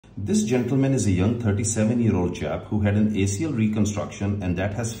This gentleman is a young 37-year-old chap who had an ACL reconstruction and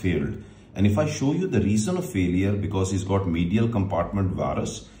that has failed. And if I show you the reason of failure, because he's got medial compartment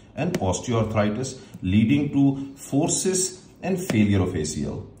varus and osteoarthritis leading to forces and failure of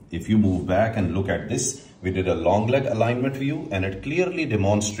ACL. If you move back and look at this, we did a long leg alignment view and it clearly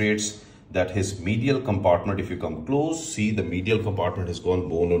demonstrates that his medial compartment, if you come close, see the medial compartment has gone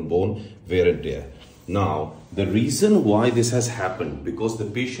bone on bone, wear and tear. Now, the reason why this has happened, because the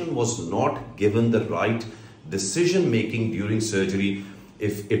patient was not given the right decision making during surgery.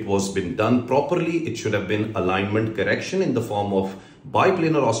 If it was been done properly, it should have been alignment correction in the form of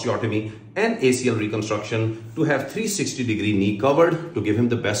biplanar osteotomy and ACL reconstruction to have 360-degree knee covered to give him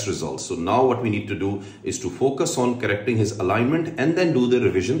the best results. So now what we need to do is to focus on correcting his alignment and then do the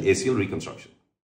revision ACL reconstruction.